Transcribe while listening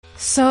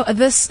So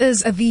this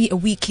is the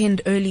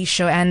Weekend Early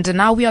Show, and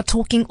now we are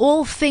talking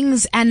all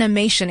things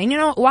animation.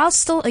 And while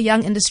still a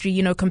young industry,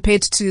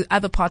 compared to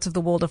other parts of the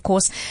world, of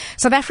course,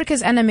 South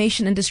Africa's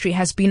animation industry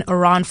has been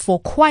around for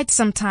quite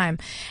some time.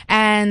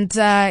 And,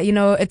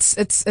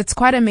 it's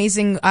quite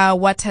amazing,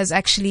 what has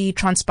actually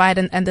transpired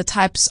and the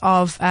types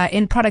of,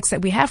 end products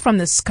that we have from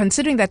this,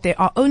 considering that there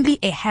are only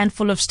a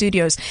handful of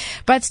studios.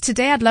 But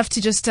today I'd love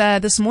to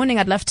this morning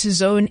I'd love to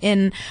zone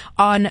in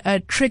on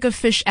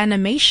Triggerfish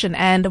Animation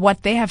and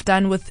what they have done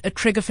with a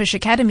Triggerfish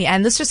Academy.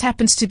 And this just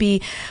happens to be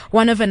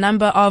one of a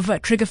number of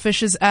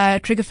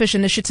Triggerfish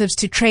initiatives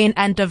to train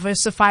and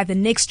diversify the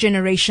next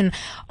generation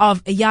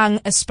of young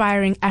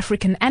aspiring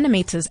African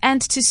animators.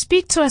 And to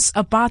speak to us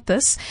about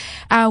this,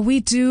 we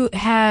do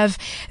have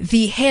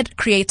the head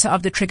creator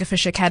of the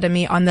Triggerfish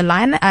Academy on the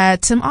line,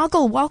 Tim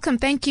Argyle. Welcome.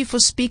 Thank you for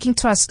speaking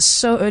to us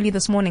so early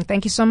this morning.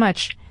 Thank you so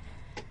much.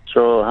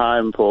 Sure. Hi,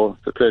 I'm Paul.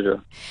 It's a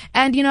pleasure.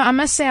 And I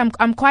must say,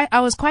 I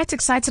was quite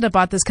excited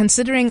about this,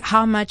 considering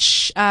how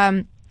much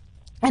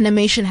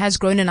animation has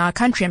grown in our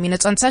country. I mean,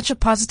 it's on such a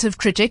positive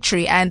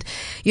trajectory, and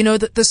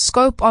the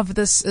scope of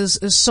this is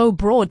so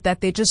broad that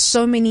there are just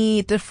so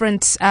many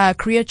different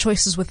career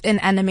choices within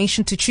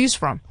animation to choose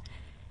from.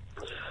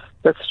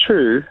 That's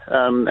true.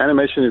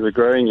 Animation is a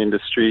growing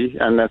industry,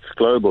 and that's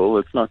global.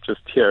 It's not just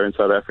here in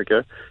South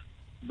Africa.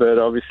 But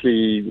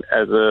obviously,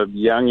 as a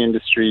young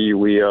industry,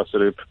 we are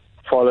sort of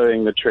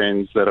following the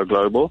trends that are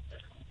global.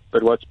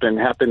 But what's been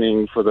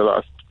happening for the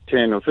last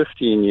 10 or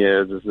 15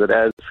 years is that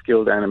as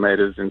skilled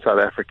animators in South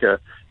Africa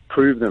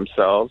prove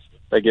themselves,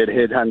 they get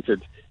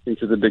headhunted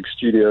into the big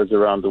studios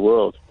around the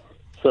world.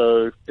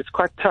 So it's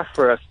quite tough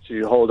for us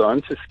to hold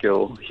on to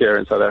skill here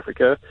in South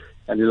Africa,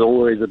 and there's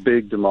always a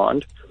big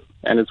demand.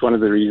 And it's one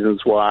of the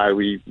reasons why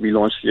we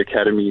launched the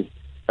Academy,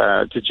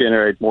 to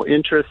generate more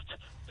interest,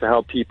 to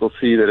help people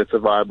see that it's a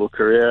viable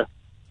career,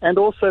 and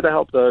also to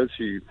help those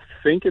who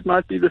think it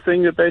might be the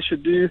thing that they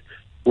should do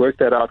work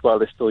that out while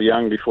they're still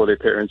young before their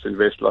parents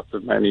invest lots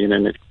of money in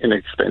an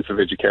inexpensive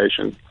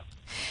education.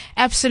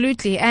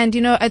 Absolutely. And,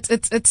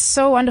 it's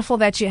so wonderful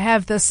that you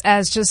have this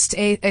as just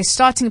a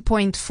starting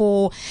point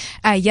for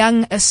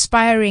young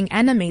aspiring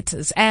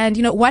animators. And,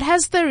 what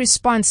has the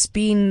response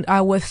been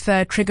with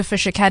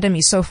Triggerfish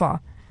Academy so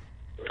far?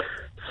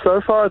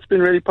 So far, it's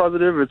been really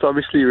positive. It's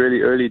obviously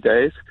really early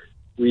days.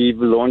 We've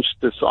launched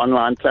this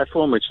online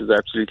platform, which is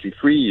absolutely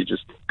free. You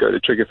just go to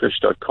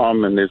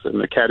triggerfish.com and there's an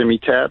Academy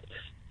tab,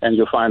 and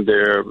you'll find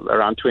there are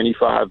around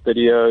 25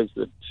 videos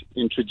that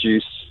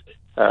introduce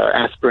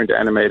aspirant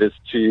animators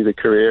to the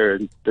career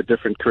and the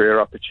different career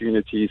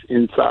opportunities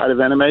inside of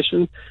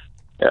animation.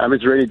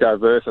 It's really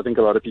diverse. I think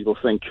a lot of people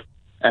think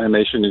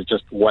animation is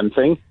just one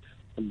thing,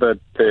 but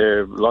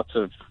there are lots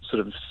of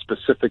sort of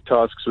specific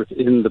tasks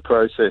within the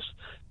process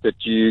that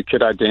you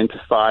could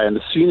identify, and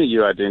the sooner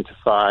you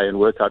identify and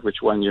work out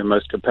which one you're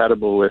most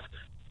compatible with,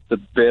 the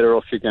better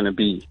off you're going to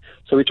be.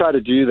 So we try to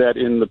do that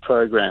in the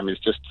program, is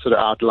just sort of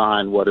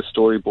outline what a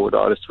storyboard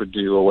artist would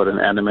do, or what an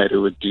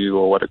animator would do,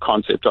 or what a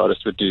concept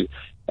artist would do,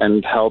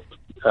 and help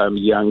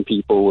young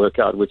people work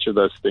out which of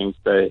those things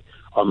they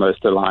are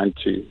most aligned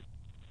to.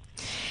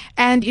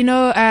 And,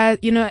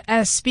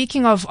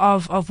 speaking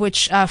of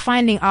which,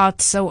 finding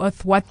out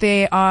with what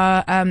they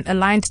are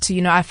aligned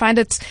to, I find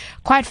it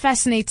quite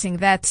fascinating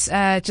that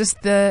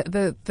just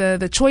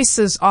the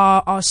choices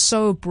are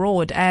so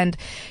broad. And,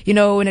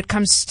 when it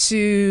comes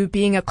to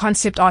being a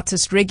concept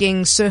artist,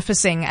 rigging,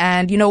 surfacing,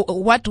 and,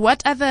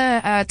 what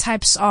other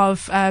types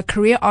of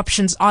career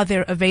options are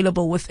there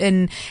available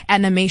within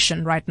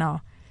animation right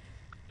now?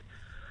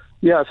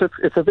 Yeah, so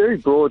it's a very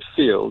broad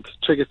field.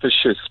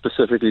 Triggerfish is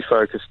specifically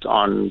focused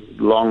on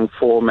long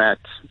format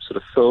sort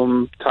of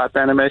film type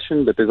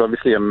animation, but there's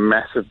obviously a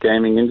massive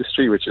gaming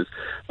industry, which is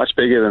much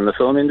bigger than the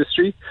film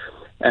industry.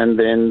 And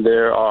then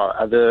there are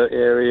other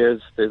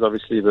areas. There's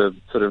obviously the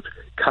sort of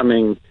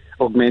coming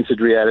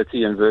augmented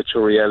reality and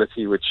virtual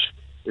reality, which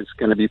is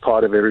going to be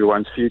part of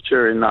everyone's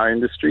future in our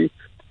industry.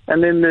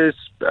 And then there's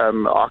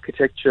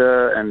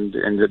architecture and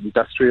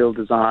industrial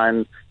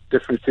design,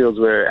 different fields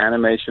where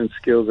animation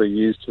skills are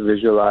used to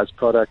visualize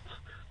products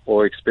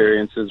or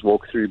experiences,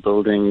 walk through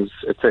buildings,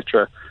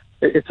 etc.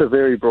 It's a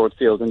very broad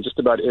field, and just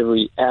about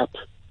every app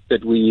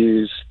that we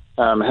use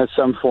has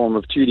some form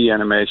of 2D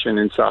animation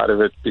inside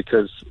of it,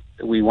 because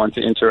we want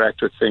to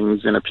interact with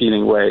things in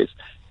appealing ways.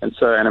 And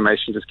so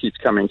animation just keeps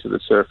coming to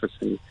the surface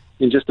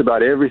in just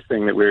about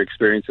everything that we're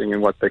experiencing in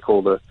what they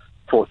call the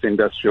fourth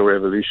industrial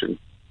revolution.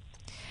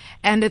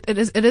 And it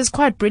is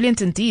quite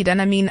brilliant indeed.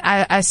 And I mean,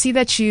 I see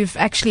that you've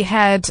actually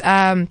had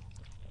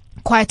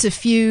quite a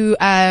few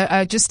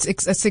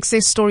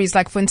success stories,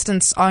 like for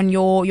instance on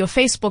your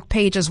Facebook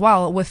page as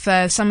well, with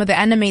some of the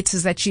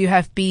animators that you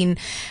have been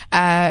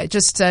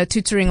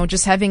tutoring, or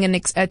just having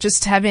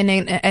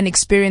an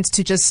experience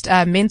to just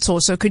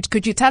mentor. So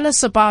could you tell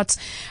us about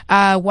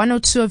one or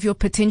two of your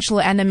potential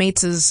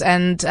animators,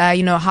 and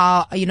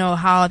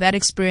how that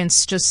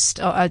experience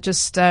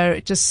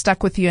just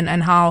stuck with you,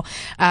 and how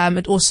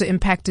it also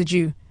impacted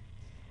you?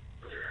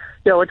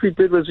 Yeah, what we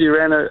did was we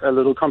ran a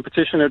little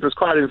competition. It was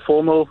quite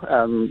informal.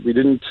 We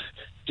didn't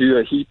do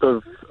a heap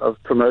of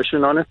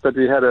promotion on it, but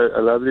we had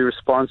a lovely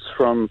response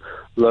from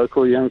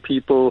local young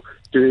people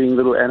doing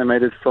little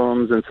animated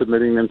films and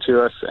submitting them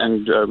to us,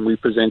 and we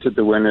presented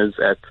the winners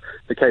at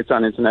the Cape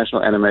Town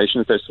International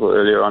Animation Festival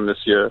earlier on this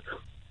year.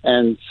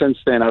 And since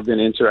then, I've been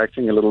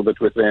interacting a little bit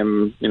with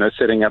them,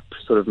 setting up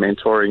sort of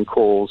mentoring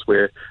calls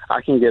where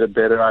I can get a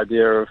better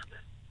idea of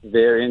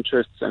their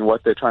interests and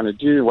what they're trying to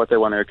do, what they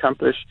want to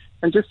accomplish,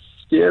 and just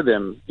steer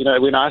them.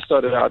 When I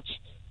started out,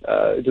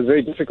 it was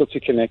very difficult to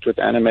connect with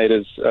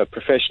animators,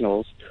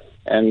 professionals,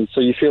 and so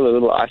you feel a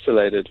little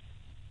isolated.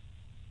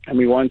 And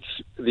we want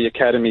the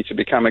Academy to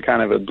become a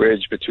kind of a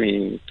bridge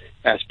between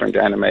aspirant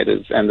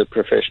animators and the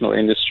professional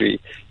industry,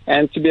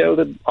 and to be able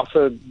to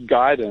offer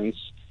guidance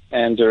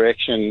and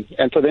direction,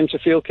 and for them to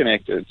feel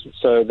connected,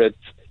 so that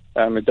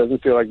it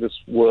doesn't feel like this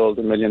world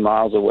a million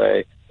miles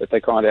away that they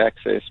can't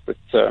access, but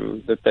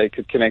that they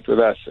could connect with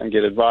us and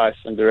get advice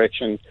and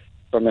direction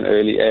from an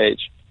early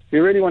age. We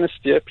really want to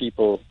steer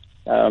people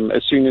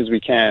as soon as we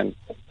can,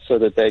 so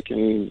that they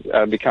can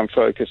become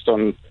focused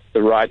on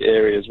the right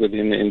areas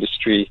within the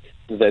industry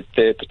that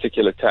their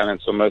particular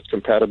talents are most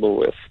compatible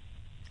with.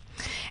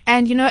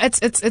 And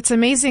it's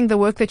amazing the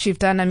work that you've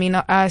done. I mean,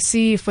 I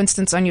see, for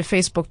instance, on your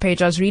Facebook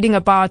page, I was reading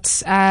about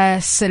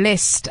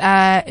Celeste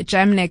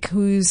Jamnik,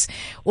 who's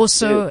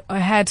also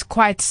had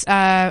quite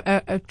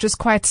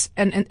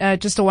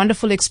just a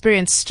wonderful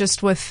experience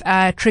just with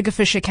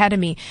Triggerfish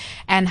Academy,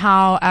 and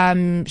how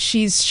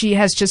she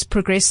has just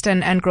progressed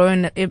and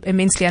grown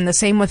immensely, and the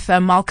same with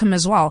Malcolm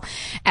as well,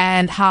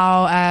 and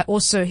how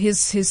also his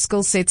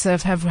skill sets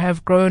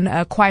have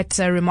grown quite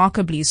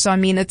remarkably. So I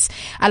mean,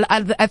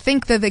 I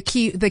think that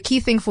the key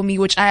thing for me,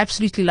 which I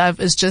absolutely love,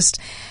 is just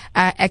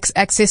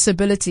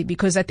accessibility,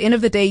 because at the end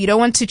of the day, you don't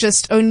want to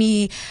just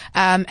only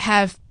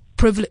have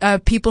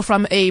people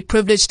from a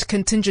privileged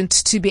contingent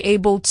to be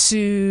able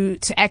to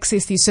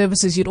access these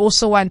services. You'd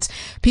also want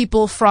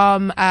people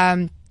from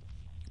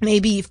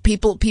maybe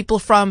people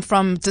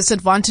from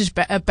disadvantaged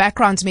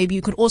backgrounds. Maybe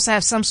you could also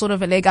have some sort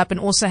of a leg up, and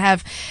also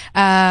have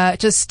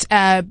just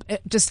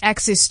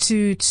access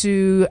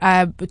to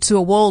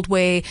a world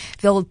where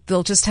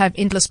they'll just have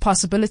endless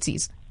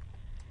possibilities.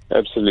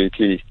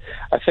 Absolutely.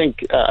 I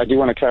think I do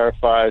want to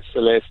clarify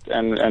Celeste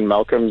and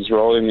Malcolm's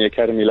role in the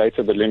Academy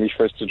later, but let me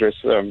first address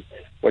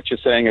what you're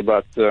saying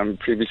about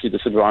previously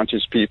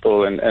disadvantaged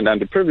people and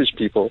underprivileged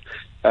people,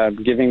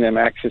 giving them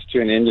access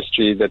to an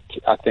industry that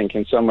I think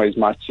in some ways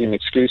might seem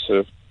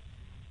exclusive.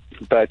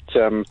 But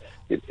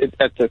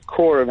at the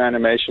core of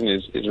animation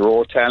is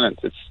raw talent.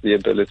 It's the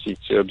ability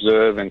to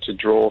observe and to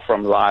draw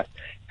from life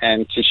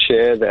and to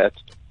share that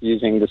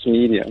using this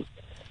medium.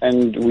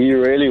 And we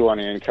really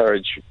want to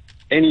encourage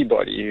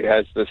anybody who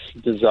has this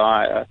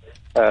desire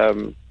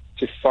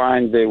to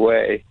find their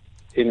way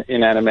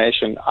in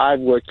animation. I've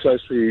worked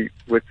closely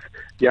with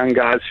young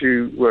guys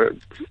who were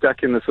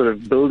stuck in the sort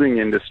of building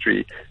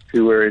industry,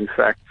 who were in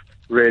fact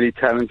really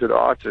talented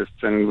artists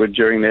and would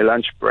during their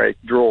lunch break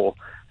draw.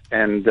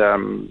 And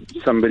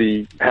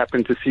somebody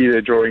happened to see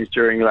their drawings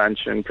during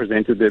lunch and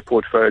presented their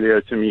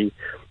portfolio to me,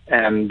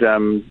 and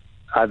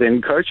I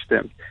then coached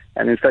them.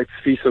 And in fact,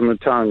 Fisa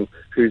Mutang,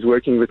 who's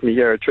working with me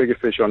here at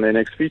Triggerfish on their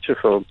next feature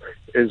film,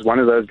 is one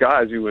of those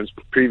guys who was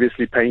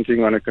previously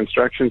painting on a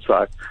construction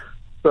site.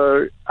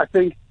 So I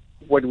think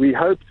what we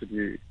hope to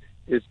do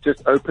is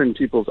just open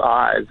people's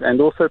eyes,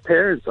 and also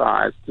parents'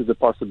 eyes, to the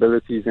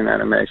possibilities in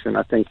animation.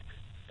 I think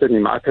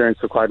certainly my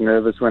parents were quite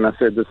nervous when I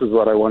said this is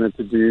what I wanted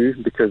to do,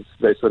 because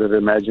they sort of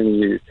imagine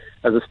you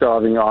as a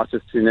starving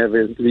artist who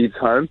never leaves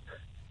home.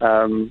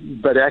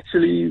 But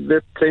actually, there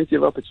are plenty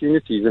of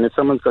opportunities, and if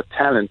someone's got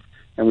talent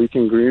and we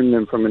can groom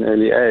them from an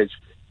early age,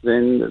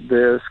 then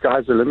the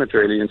sky's the limit,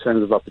 really, in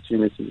terms of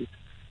opportunities.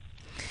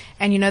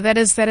 And that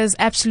is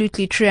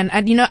absolutely true. And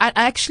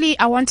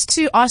I wanted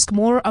to ask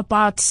more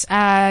about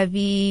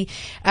the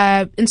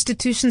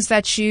institutions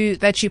that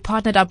you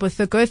partnered up with,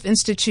 the Goethe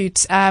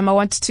Institute. I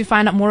wanted to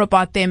find out more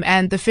about them,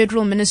 and the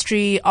Federal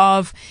Ministry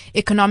of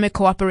Economic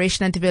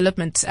Cooperation and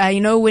Development.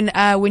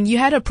 When you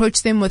had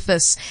approached them with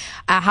this,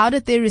 how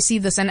did they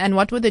receive this, and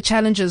what were the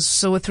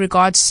challenges with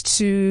regards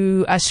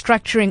to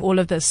structuring all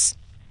of this?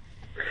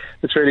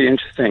 It's really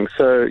interesting.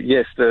 So,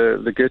 yes,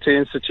 the Goethe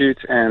Institute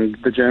and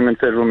the German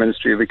Federal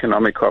Ministry of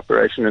Economic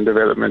Cooperation and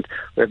Development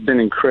have been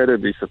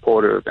incredibly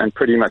supportive, and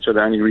pretty much are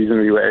the only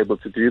reason we were able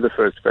to do the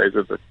first phase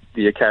of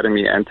the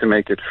Academy and to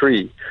make it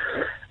free.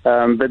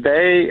 But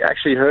they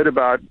actually heard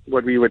about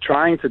what we were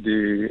trying to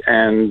do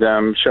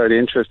and showed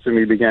interest, and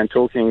we began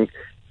talking,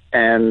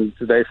 and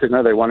they said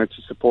no, they wanted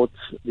to support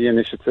the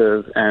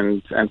initiative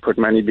and put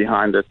money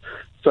behind it.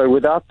 So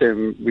without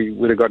them, we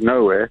would have got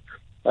nowhere.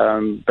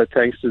 But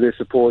thanks to their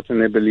support and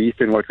their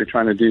belief in what we're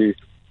trying to do,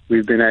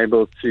 we've been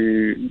able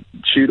to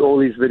shoot all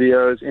these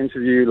videos,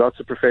 interview lots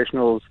of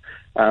professionals.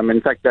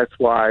 In fact, that's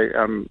why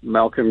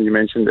Malcolm, you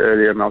mentioned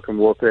earlier, Malcolm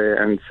Warfare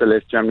and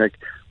Celeste Jamnik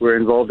were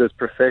involved as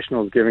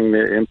professionals giving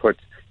their input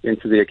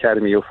into the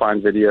Academy. You'll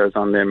find videos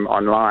on them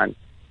online.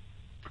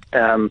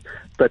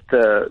 But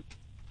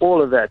all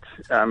of that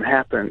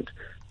happened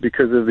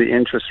because of the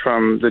interest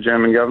from the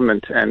German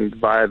government and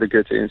via the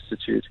Goethe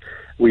Institute.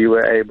 we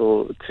were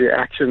able to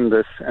action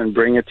this and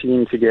bring a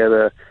team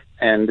together.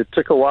 And it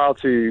took a while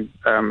to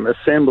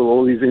assemble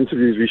all these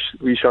interviews.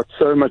 We shot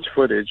so much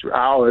footage,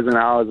 hours and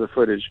hours of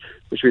footage,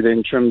 which we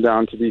then trimmed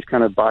down to these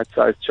kind of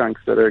bite-sized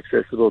chunks that are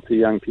accessible to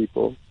young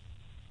people.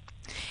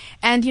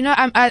 And, you know,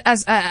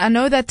 I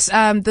know that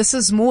this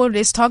is more or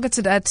less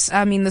targeted at,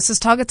 this is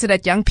targeted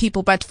at young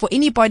people, but for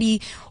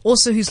anybody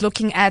also who's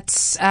looking at,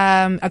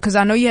 because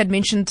I know you had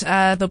mentioned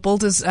the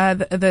builders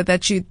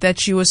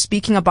that you were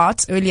speaking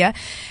about earlier,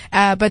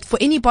 but for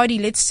anybody,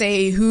 let's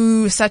say,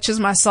 who, such as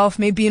myself,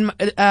 maybe in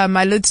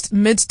my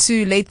mid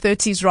to late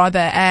 30s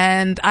rather,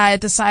 and I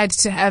decide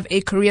to have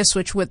a career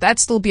switch, would that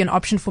still be an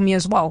option for me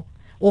as well?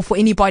 Or for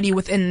anybody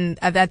within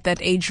that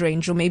age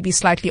range, or maybe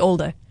slightly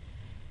older?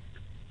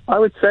 I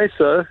would say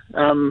so.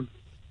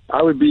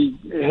 I would be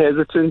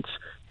hesitant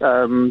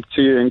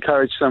to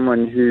encourage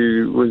someone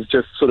who was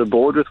just sort of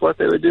bored with what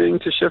they were doing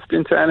to shift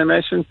into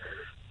animation.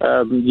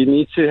 You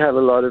need to have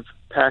a lot of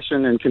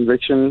passion and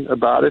conviction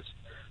about it.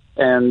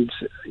 And,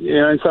 you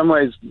know, in some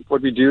ways,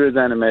 what we do as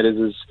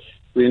animators is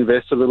we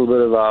invest a little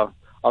bit of our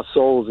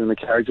souls in the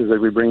characters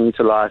that we're bringing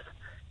to life.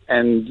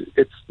 And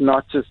it's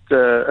not just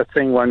a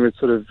thing one would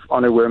sort of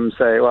on a whim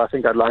say, well, I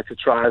think I'd like to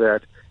try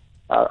that.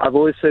 I've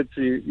always said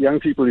to young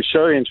people who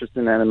show interest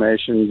in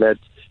animation that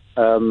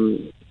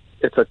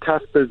it's a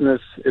tough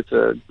business.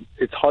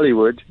 It's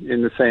Hollywood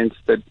in the sense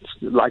that,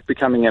 like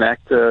becoming an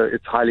actor,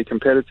 it's highly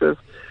competitive,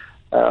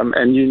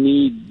 and you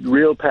need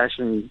real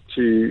passion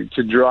to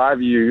drive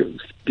you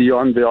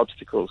beyond the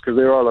obstacles, because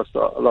there are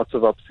lots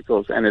of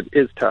obstacles, and it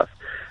is tough.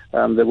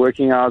 The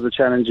working hours are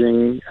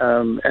challenging,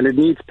 and it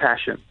needs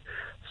passion.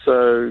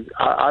 So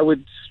I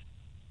would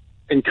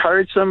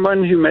encourage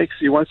someone who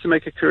wants to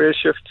make a career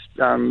shift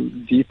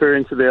deeper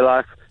into their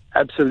life,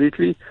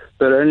 absolutely,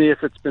 but only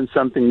if it's been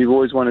something you've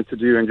always wanted to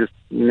do and just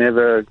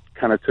never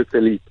kind of took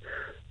the leap.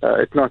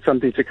 It's not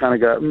something to kind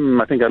of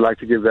go, I think I'd like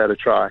to give that a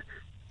try.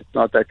 It's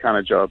not that kind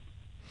of job.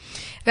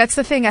 That's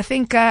the thing. I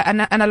think,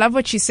 and I love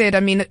what you said.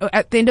 I mean,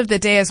 at the end of the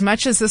day, as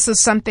much as this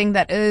is something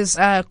that is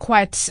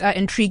quite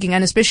intriguing,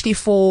 and especially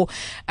for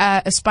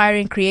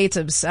aspiring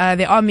creatives,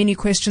 there are many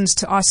questions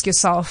to ask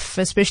yourself,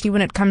 especially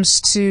when it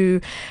comes to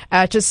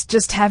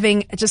just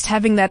having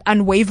that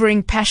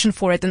unwavering passion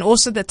for it, and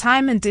also the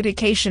time and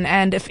dedication.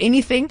 And if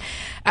anything,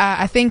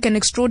 I think an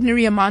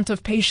extraordinary amount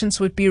of patience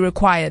would be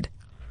required.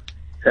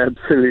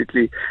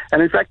 Absolutely.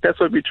 And in fact, that's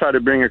what we try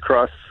to bring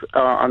across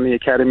on the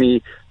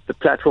Academy. The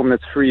platform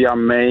that's free, our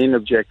main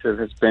objective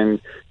has been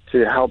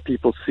to help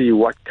people see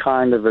what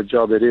kind of a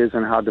job it is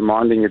and how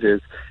demanding it is.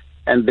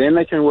 And then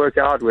they can work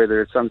out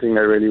whether it's something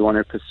they really want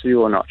to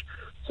pursue or not.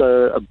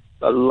 So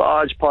a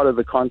large part of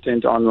the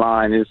content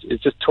online is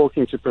just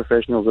talking to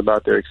professionals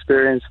about their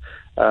experience,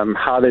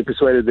 how they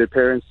persuaded their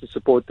parents to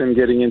support them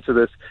getting into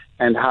this,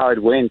 and how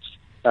it went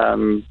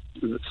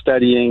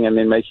studying and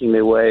then making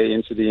their way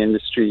into the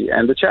industry,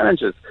 and the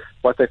challenges,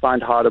 what they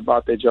find hard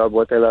about their job,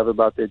 what they love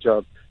about their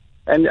job.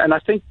 And I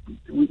think,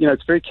 you know,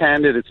 it's very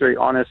candid, it's very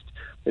honest.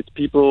 It's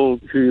people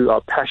who are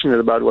passionate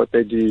about what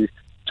they do,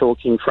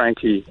 talking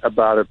frankly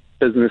about a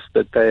business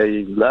that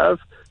they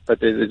love,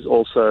 but it is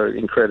also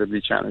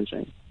incredibly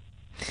challenging.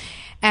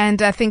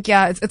 And I think,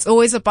 it's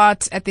always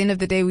about, at the end of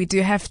the day, we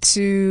do have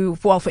to,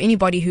 well, for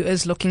anybody who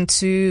is looking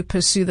to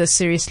pursue this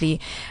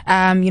seriously,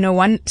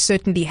 one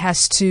certainly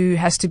has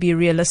to be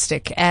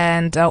realistic,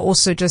 and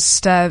also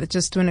just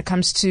when it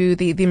comes to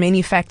the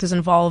many factors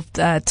involved,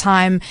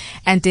 time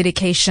and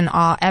dedication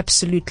are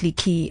absolutely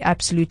key.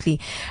 Absolutely.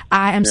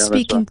 I am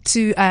speaking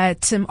to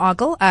Tim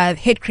Argyll,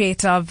 head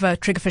creator of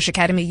Triggerfish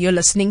Academy. You're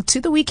listening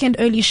to the Weekend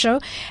Early Show,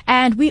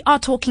 and we are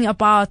talking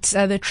about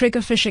the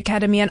Triggerfish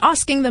Academy and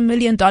asking the $1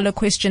 million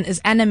question.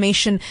 Is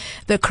animation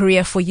the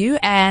career for you?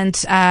 And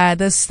with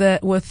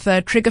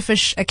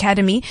Triggerfish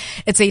Academy,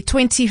 it's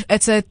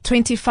a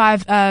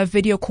 25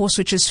 video course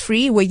which is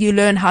free, where you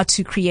learn how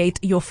to create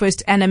your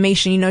first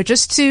animation,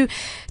 just to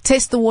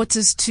test the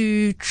waters,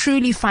 to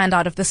truly find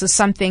out if this is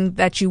something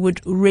that you would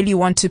really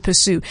want to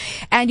pursue.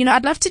 And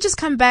I'd love to just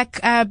come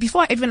back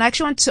before I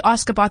actually want to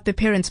ask about the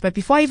parents, but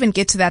before I even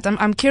get to that,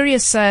 I'm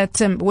curious,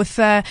 Tim, with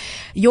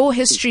your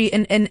history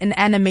in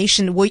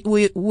animation,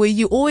 were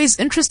you always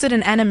interested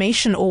in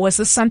animation, or was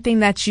this something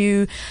that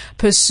you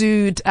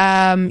pursued,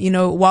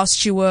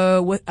 whilst you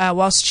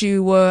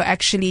were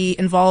actually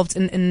involved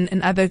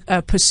in other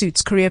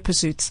career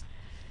pursuits?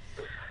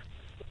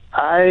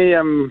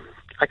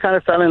 I kind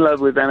of fell in love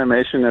with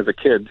animation as a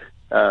kid.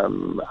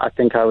 I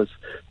think I was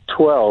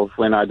 12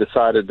 when I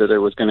decided that it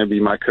was going to be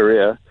my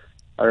career.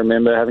 I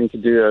remember having to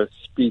do a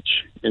speech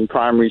in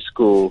primary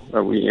school.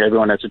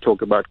 Everyone had to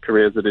talk about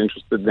careers that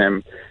interested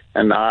them,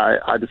 and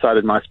I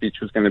decided my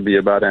speech was going to be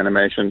about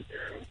animation.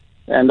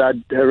 And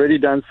I'd already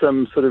done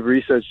some sort of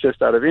research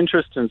just out of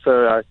interest, and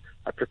so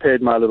I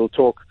prepared my little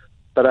talk.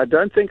 But I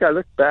don't think I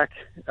looked back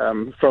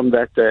from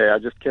that day. I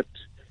just kept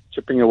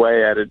chipping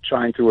away at it,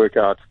 trying to work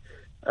out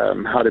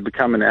how to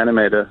become an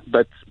animator.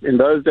 But in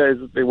those days,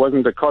 there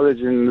wasn't a college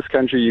in this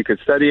country you could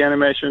study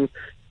animation.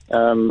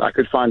 I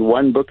could find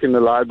one book in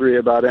the library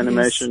about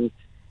animation. Yes.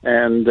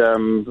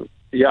 And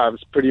I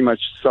was pretty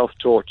much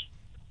self-taught.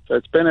 So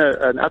it's been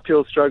an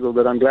uphill struggle,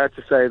 but I'm glad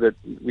to say that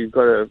we've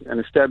got an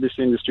established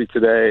industry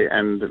today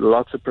and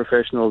lots of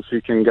professionals who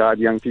can guide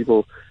young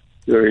people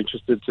who are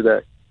interested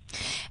today.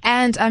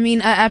 And I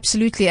mean,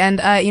 absolutely. And,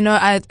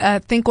 I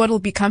think what will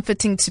be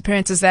comforting to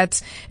parents is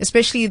that,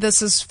 especially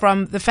this is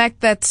from the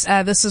fact that,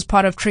 this is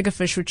part of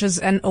Triggerfish, which is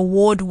an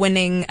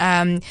award-winning,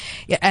 an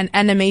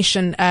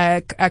animation,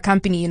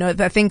 company.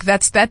 I think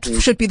that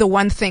should be the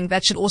one thing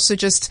that should also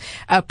just,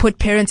 put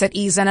parents at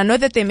ease. And I know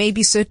that there may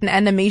be certain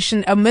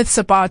animation, myths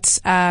about,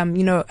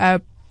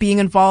 being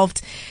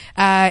involved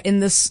in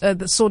this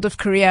sort of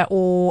career,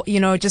 or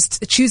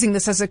just choosing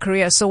this as a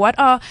career. So what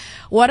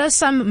are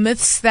some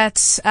myths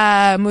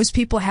that most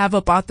people have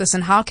about this,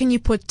 and how can you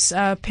put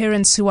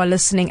parents who are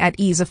listening at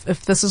ease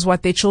if this is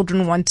what their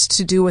children want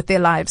to do with their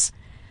lives?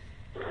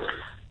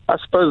 I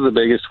suppose the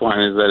biggest one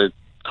is that it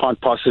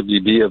can't possibly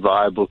be a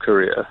viable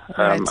career.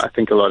 Right. I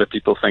think a lot of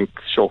people think,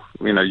 sure,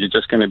 you're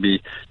just going to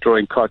be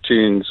drawing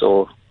cartoons,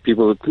 or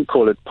people would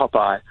call it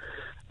Popeye,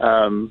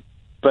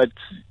 but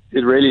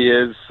it really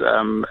is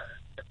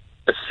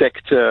a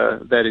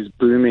sector that is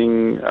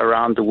booming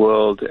around the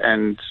world,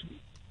 and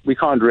we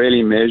can't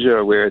really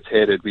measure where it's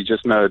headed. We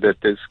just know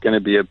that there's going to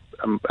be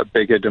a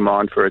bigger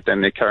demand for it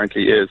than there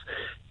currently is,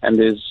 and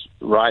there's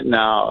right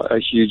now a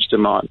huge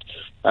demand.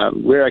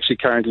 We're actually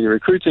currently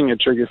recruiting at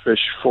Triggerfish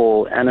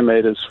for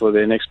animators for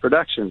their next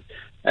production,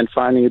 and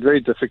finding it very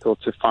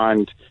difficult to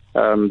find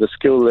the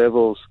skill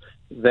levels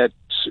that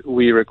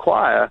we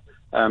require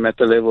at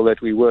the level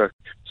that we work.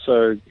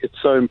 So it's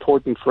so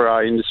important for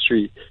our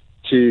industry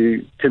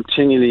to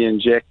continually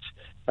inject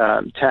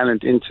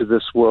talent into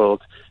this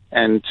world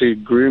and to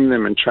groom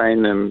them and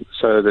train them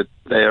so that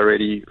they are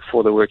ready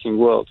for the working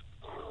world.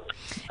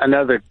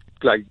 Another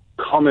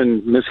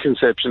common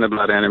misconception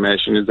about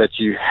animation is that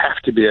you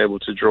have to be able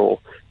to draw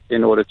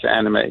in order to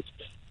animate.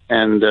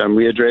 And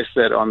we address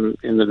that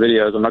in the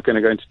videos. I'm not going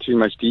to go into too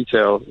much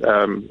detail.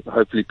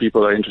 Hopefully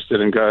people are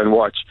interested and go and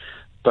watch.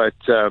 But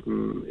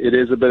it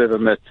is a bit of a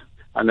myth.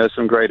 I know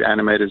some great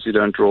animators who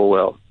don't draw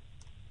well.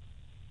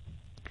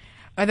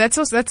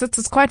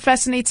 That's quite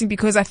fascinating,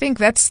 because I think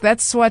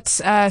that's what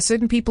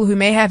certain people who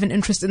may have an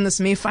interest in this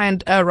may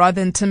find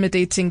rather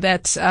intimidating.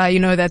 That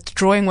that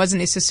drawing wasn't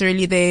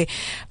necessarily their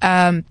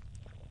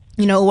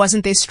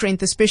wasn't their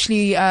strength,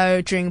 especially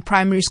during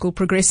primary school,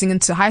 progressing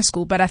into high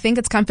school. But I think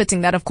it's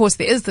comforting that, of course,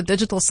 there is the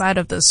digital side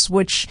of this,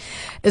 which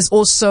is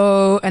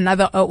also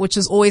which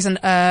is always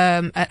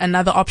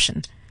another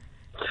option.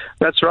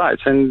 That's right,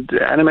 and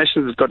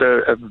animation has got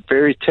a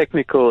very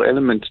technical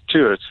element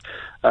to it.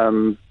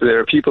 There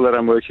are people that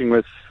I'm working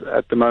with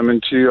at the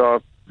moment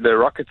who they're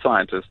rocket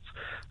scientists.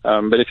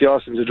 But if you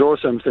ask them to draw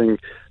something,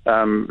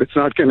 it's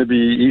not going to be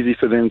easy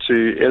for them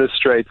to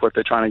illustrate what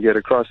they're trying to get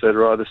across. They'd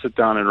rather sit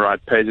down and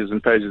write pages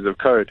and pages of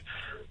code.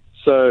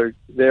 So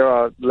there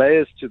are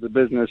layers to the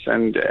business,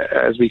 and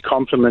as we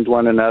complement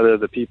one another,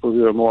 the people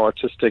who are more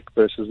artistic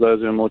versus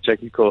those who are more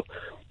technical,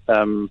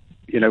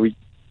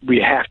 we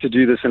have to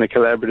do this in a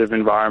collaborative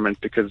environment,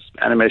 because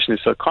animation is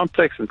so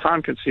complex and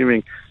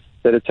time-consuming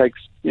that it takes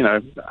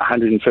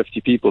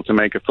 150 people to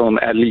make a film,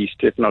 at least,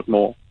 if not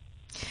more.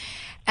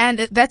 And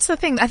that's the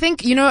thing. I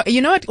think,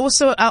 what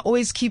also I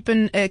always keep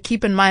in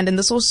mind, and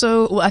this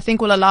also, I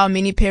think, will allow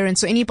many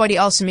parents or anybody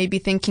else who may be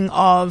thinking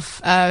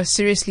of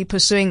seriously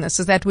pursuing this,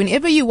 is that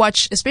whenever you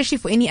watch, especially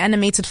for any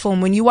animated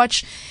film, when you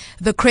watch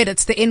the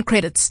end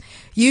credits,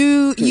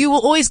 you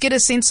will always get a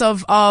sense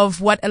of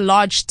what a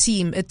large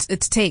team it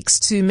takes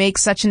to make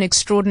such an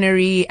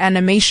extraordinary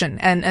animation.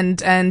 And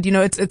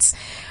it's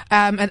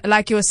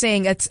like you were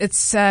saying,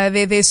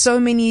 there's so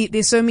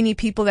many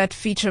people that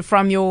feature,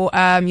 from your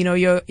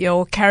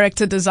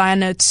character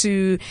designer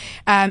to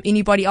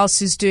anybody else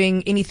who's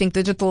doing anything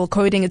digital,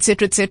 coding,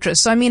 etc., etc.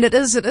 So I mean, it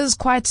is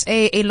quite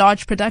a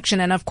large production,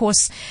 and of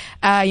course,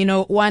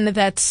 one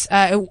that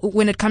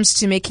when it comes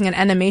to making an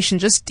animation,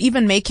 just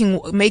even making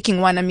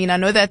one. I mean, I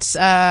know that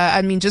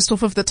just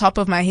off of the top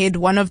of my head,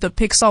 one of the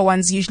Pixar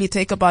ones usually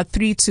take about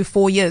 3 to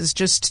 4 years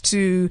just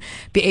to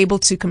be able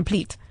to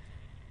complete.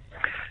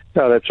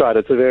 No, that's right.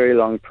 It's a very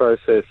long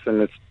process,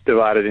 and it's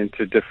divided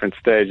into different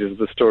stages,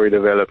 the story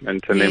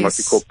development, and then what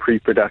we call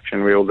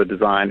pre-production, where all the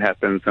design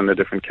happens and the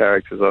different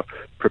characters are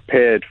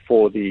prepared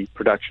for the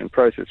production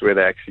process where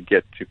they actually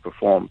get to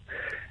perform.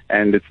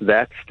 And it's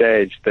that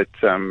stage that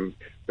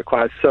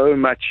requires so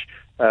much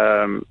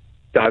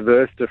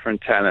diverse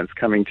different talents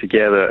coming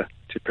together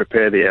to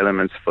prepare the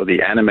elements for the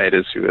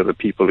animators, who are the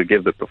people who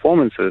give the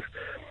performances,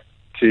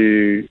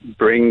 to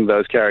bring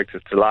those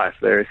characters to life.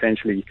 They're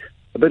essentially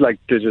a bit like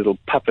digital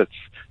puppets.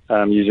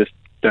 You just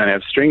don't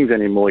have strings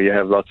anymore. You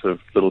have lots of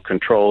little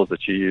controls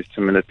that you use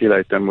to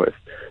manipulate them with.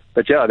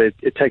 But yeah,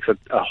 it takes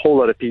a whole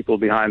lot of people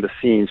behind the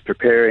scenes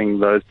preparing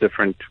those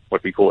different,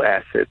 what we call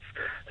assets,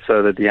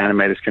 so that the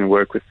animators can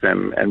work with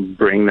them and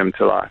bring them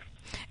to life.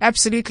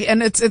 Absolutely.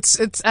 And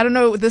it's, I don't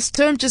know, this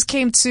term just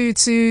came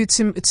to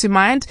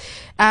mind.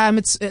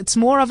 It's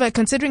more of a,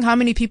 considering how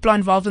many people are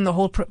involved in the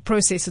whole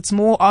process, it's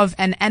more of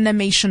an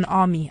animation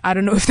army. I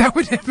don't know if that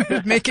would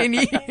ever make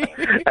any.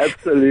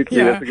 Absolutely.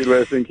 Yeah. That's a good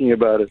way of thinking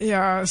about it.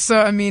 Yeah. So,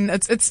 I mean,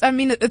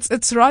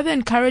 it's rather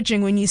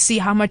encouraging when you see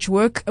how much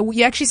work,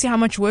 you actually see how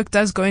much work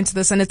does go into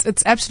this. And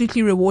it's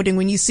absolutely rewarding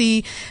when you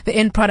see the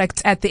end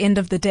product at the end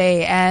of the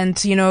day.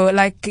 And, you know,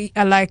 like you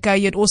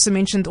had also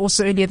mentioned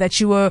also earlier that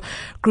you were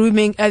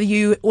grooming,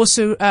 you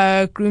also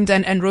groomed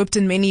and roped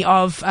in many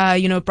of,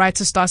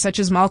 brighter stars such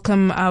as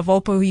Malcolm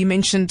Volpo, who you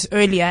mentioned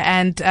earlier,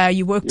 and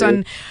you worked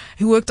on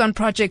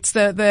projects.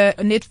 The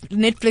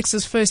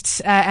Netflix's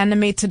first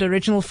animated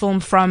original film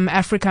from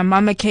Africa,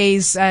 Mama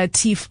K's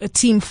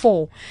Team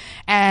 4,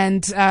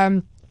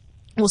 and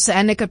also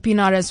Annika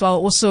Pienaar as well,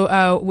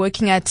 also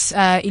working at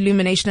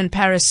Illumination in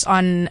Paris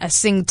on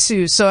Sing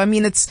 2. So I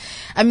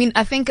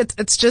think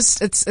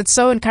it's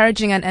so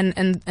encouraging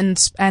and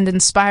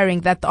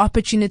inspiring that the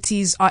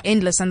opportunities are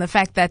endless, and the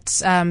fact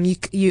that you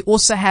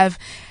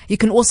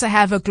can also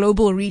have a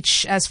global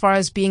reach as far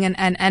as being an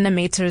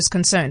animator is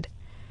concerned.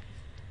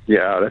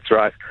 Yeah, that's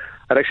right.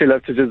 I'd actually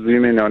love to just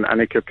zoom in on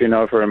Annika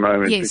Pienaar for a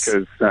moment. Yes.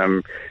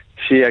 Because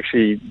she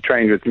actually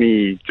trained with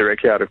me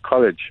directly out of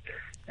college,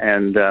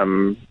 and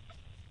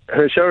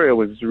her showreel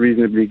was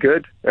reasonably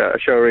good. A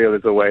showreel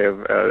is a way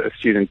of a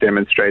student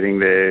demonstrating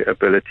their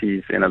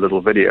abilities in a little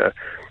video.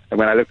 And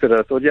when I looked at her,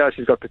 I thought, yeah,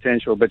 she's got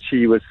potential. But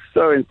she was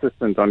so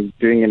insistent on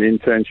doing an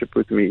internship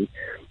with me,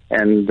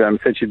 and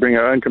said she'd bring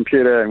her own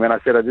computer. And when I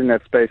said I didn't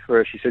have space for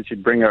her, she said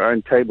she'd bring her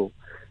own table.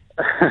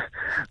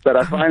 But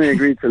I finally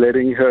agreed to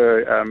letting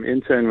her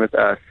intern with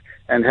us.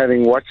 And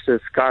having watched her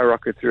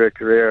skyrocket through her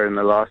career in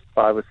the last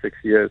 5 or 6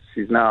 years,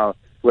 she's now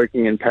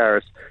working in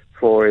Paris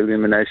for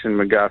Illumination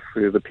McGuff,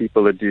 who are the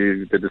people that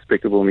do the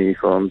Despicable Me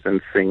films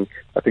and Sing.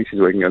 I think she's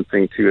working on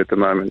Sing 2 at the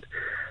moment.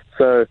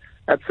 So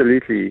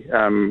absolutely,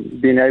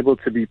 being able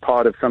to be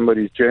part of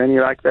somebody's journey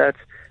like that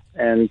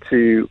and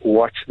to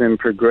watch them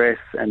progress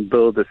and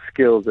build the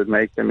skills that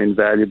make them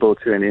invaluable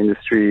to an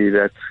industry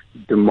that's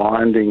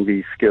demanding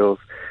these skills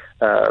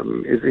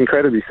is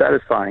incredibly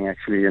satisfying,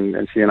 actually,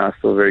 and she and I are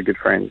still very good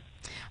friends.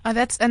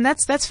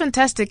 That's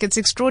fantastic. It's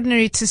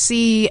extraordinary to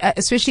see,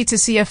 especially to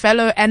see a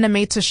fellow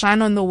animator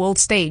shine on the world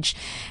stage,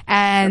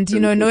 and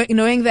Absolutely.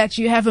 knowing that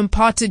you have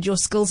imparted your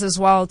skills as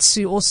well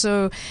to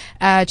also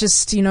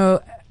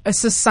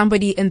assist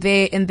somebody in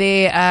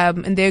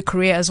their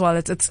career as well.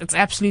 It's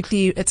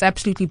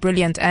absolutely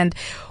brilliant. And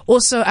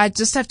also, I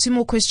just have 2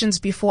 more questions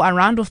before I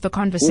round off the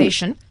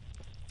conversation.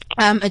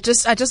 I'd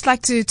just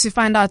like to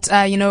find out,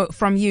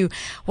 from you,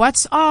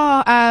 what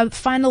are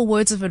final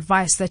words of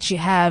advice that you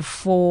have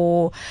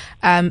for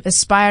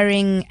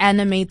aspiring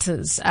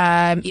animators,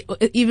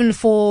 even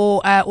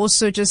for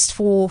also just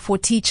for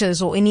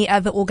teachers or any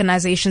other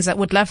organizations that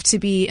would love to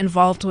be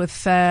involved with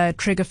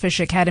Triggerfish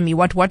Academy?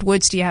 What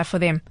words do you have for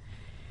them?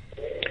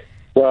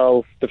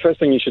 Well, the first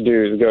thing you should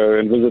do is go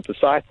and visit the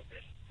site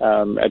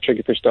at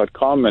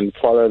triggerfish.com and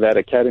follow that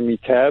Academy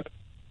tab,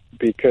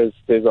 because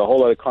there's a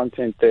whole lot of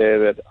content there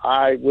that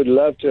I would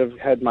love to have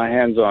had my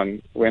hands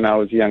on when I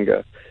was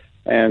younger.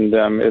 And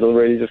it'll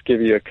really just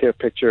give you a clear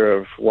picture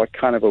of what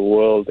kind of a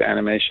world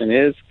animation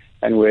is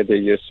and whether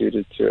you're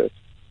suited to it.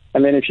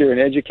 And then if you're an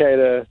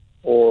educator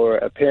or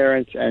a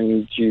parent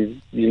and you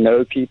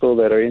know people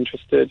that are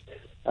interested,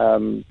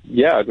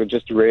 it would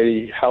just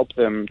really help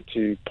them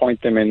to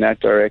point them in that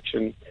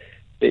direction.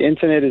 The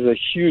internet is a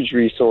huge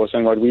resource,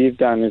 and what we've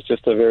done is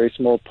just a very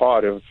small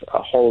part of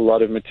a whole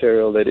lot of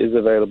material that is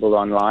available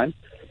online.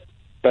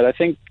 But I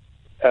think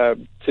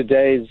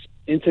today's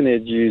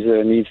internet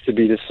user needs to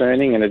be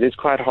discerning, and it is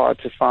quite hard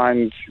to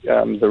find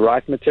the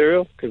right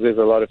material because there's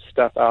a lot of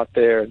stuff out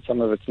there and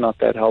some of it's not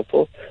that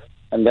helpful.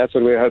 And that's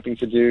what we're hoping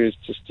to do, is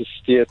just to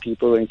steer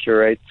people and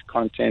curate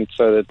content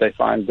so that they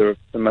find the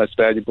most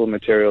valuable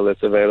material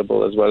that's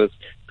available, as well as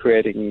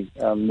creating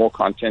more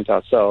content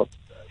ourselves.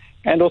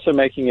 And also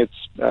making it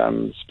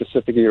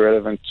specifically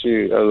relevant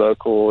to a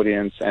local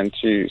audience and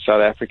to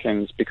South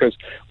Africans, because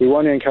we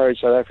want to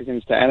encourage South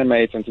Africans to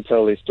animate and to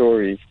tell their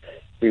stories.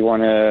 We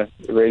want to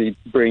really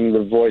bring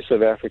the voice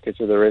of Africa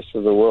to the rest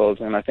of the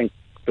world, and I think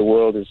the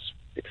world is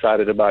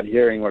excited about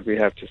hearing what we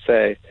have to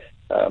say.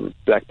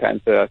 Black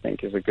Panther, I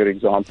think, is a good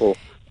example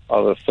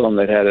of a film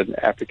that had an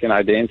African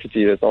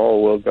identity that the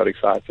whole world got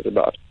excited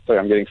about. Sorry,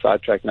 I'm getting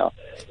sidetracked now.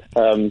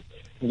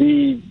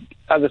 The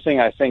other thing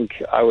I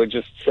think I would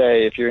just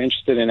say, if you're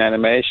interested in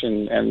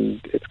animation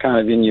and it's kind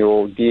of in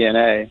your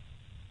DNA,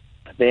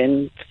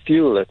 then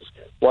fuel it.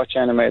 Watch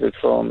animated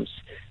films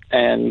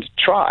and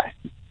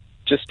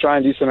just try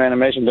and do some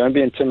animation. Don't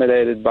be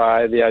intimidated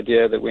by the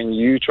idea that when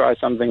you try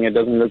something, it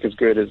doesn't look as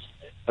good as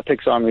a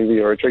Pixar movie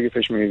or a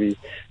Triggerfish movie.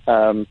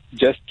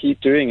 Just keep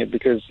doing it,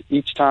 because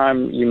each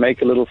time you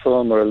make a little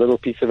film or a little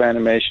piece of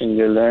animation,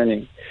 you're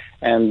learning.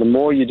 And the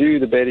more you do,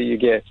 the better you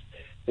get.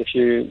 If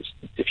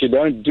you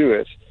don't do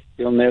it,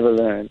 you'll never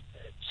learn.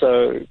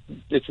 So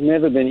it's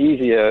never been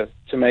easier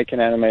to make an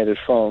animated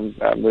film.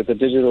 With a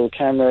digital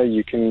camera,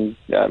 you can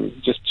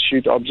just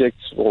shoot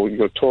objects or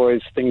your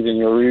toys, things in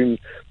your room,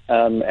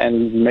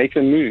 and make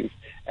them move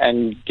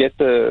and get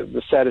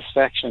the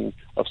satisfaction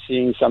of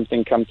seeing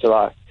something come to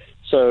life.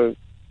 So,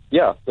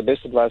 yeah, the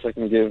best advice I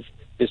can give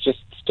is just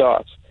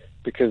start,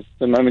 because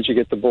the moment you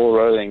get the ball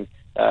rolling,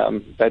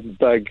 that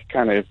bug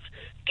kind of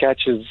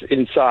catches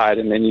inside,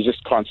 and then you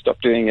just can't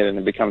stop doing it, and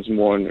it becomes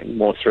more and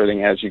more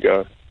thrilling as you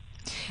go.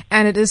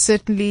 And it is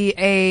certainly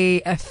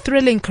a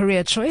thrilling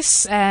career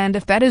choice. And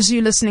if that is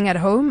you listening at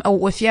home,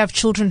 or if you have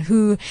children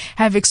who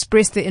have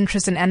expressed their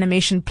interest in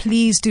animation,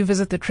 please do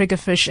visit the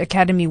Triggerfish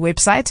Academy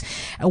website.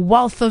 A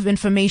wealth of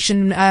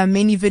information,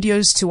 many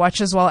videos to watch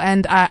as well.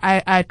 And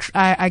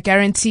I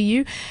guarantee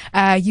you,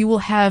 you will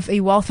have a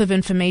wealth of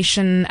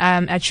information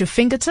at your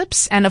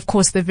fingertips, and of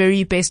course the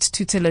very best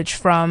tutelage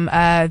from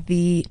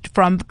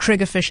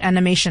Triggerfish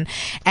Animation.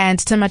 And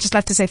Tim, I'd just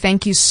like to say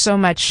thank you so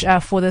much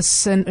for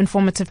this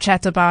informative chat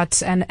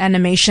about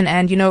animation,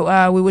 and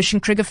we're wishing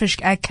Triggerfish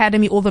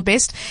Academy all the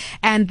best,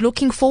 and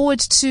looking forward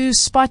to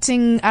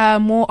spotting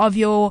more of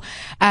your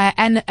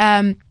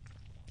animation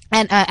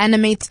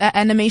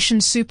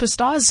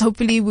superstars.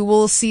 Hopefully we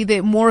will see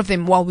more of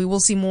them. Well, we will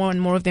see more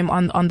and more of them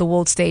on the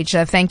world stage.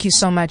 Thank you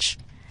so much.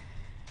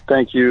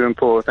 Thank you, and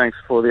Paul, thanks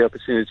for the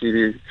opportunity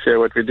to share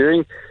what we're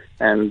doing.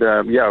 And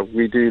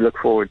we do look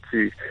forward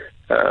to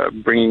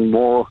bringing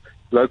more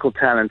local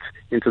talent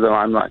into the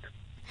limelight.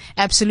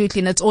 Absolutely,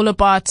 and it's all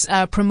about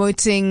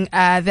promoting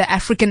the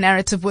African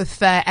narrative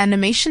with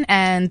animation,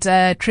 and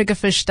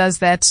Triggerfish does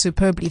that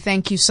superbly.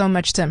 Thank you so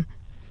much, Tim.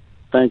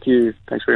 Thank you. Thanks very much.